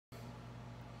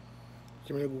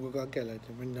कि मेरे को का क्या लाया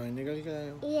था? मैं नानी निकल के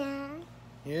आया हूँ।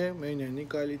 ये मैं नानी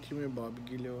निकाली थी मैं बाबी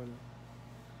के लिए वाला।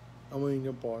 अब मैं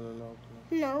इन्हें पाला लाऊंगा।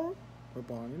 No. मैं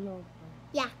पानी लाऊंगा।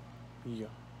 Yeah. या।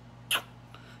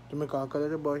 तो मैं कहाँ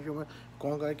कलर था बारिशों में?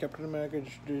 कौन कलर कैप्टन अमेरिका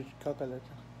का कलर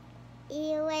था?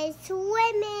 It was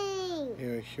swimming. He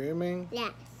was swimming.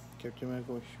 Yes. Captain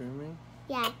America was swimming.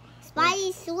 Yeah.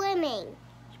 Spidey swimming.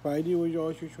 Spidey was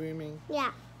also swimming.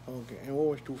 Yeah. Okay. And what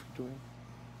was Toothy doing?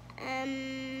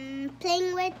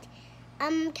 Playing with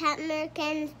Captain America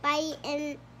and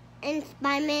Spidey and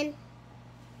Spider-Man.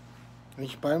 And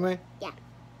Spider-Man? Yeah.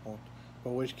 Oh.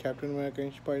 But was Captain America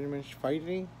and Spider-Man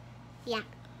fighting? Yeah.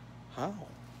 How?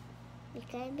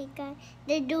 Because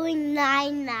they're doing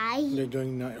nine. They're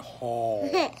doing that.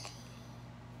 Oh.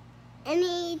 And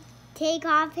he take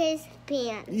off his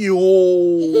pants.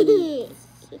 Yo.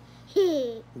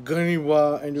 Gunny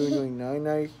bar and doing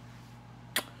nine.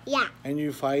 Yeah. And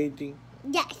you fighting?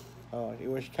 Yes. Oh, it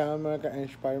was Captain America and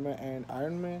Spider-Man and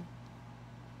Iron Man?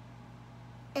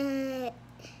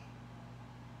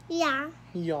 Yeah.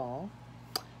 Yeah.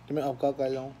 तो मैं अब क्या कर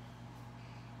रहा हूँ?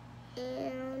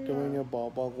 तो मैंने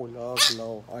पापा को लाख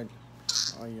लाओ आज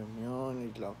आई am यार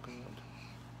नहीं लाख